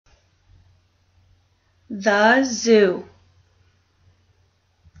The zoo.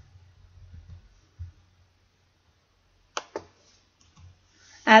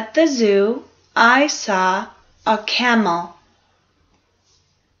 At the zoo, I saw a camel.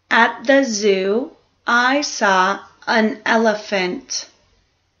 At the zoo, I saw an elephant.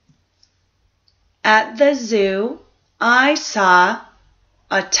 At the zoo, I saw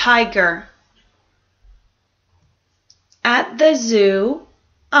a tiger. At the zoo,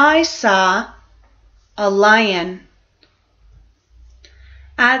 I saw a lion.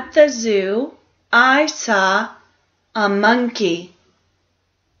 At the zoo, I saw a monkey.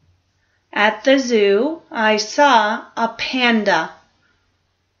 At the zoo, I saw a panda.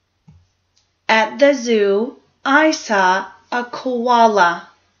 At the zoo, I saw a koala.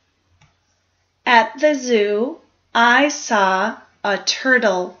 At the zoo, I saw a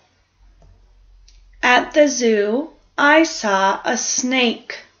turtle. At the zoo, I saw a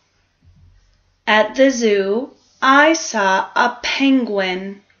snake. At the zoo, I saw a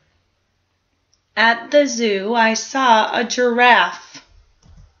penguin. At the zoo, I saw a giraffe.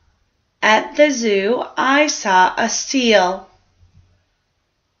 At the zoo, I saw a seal.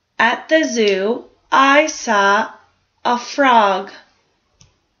 At the zoo, I saw a frog.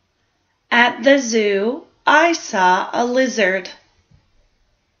 At the zoo, I saw a lizard.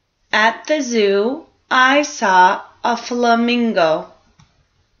 At the zoo, I saw a flamingo.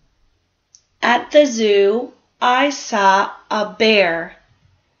 At the zoo, I saw a bear.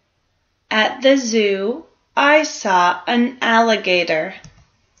 At the zoo, I saw an alligator.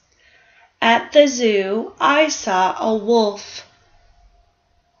 At the zoo, I saw a wolf.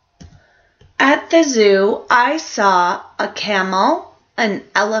 At the zoo, I saw a camel, an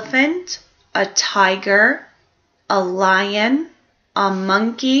elephant, a tiger, a lion, a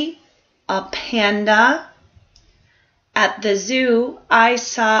monkey, a panda. At the zoo, I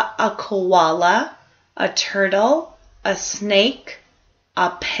saw a koala, a turtle, a snake,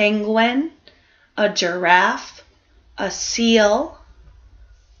 a penguin, a giraffe, a seal.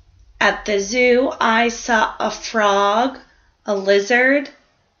 At the zoo, I saw a frog, a lizard,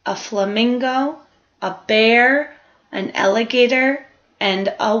 a flamingo, a bear, an alligator,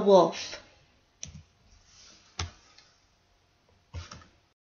 and a wolf.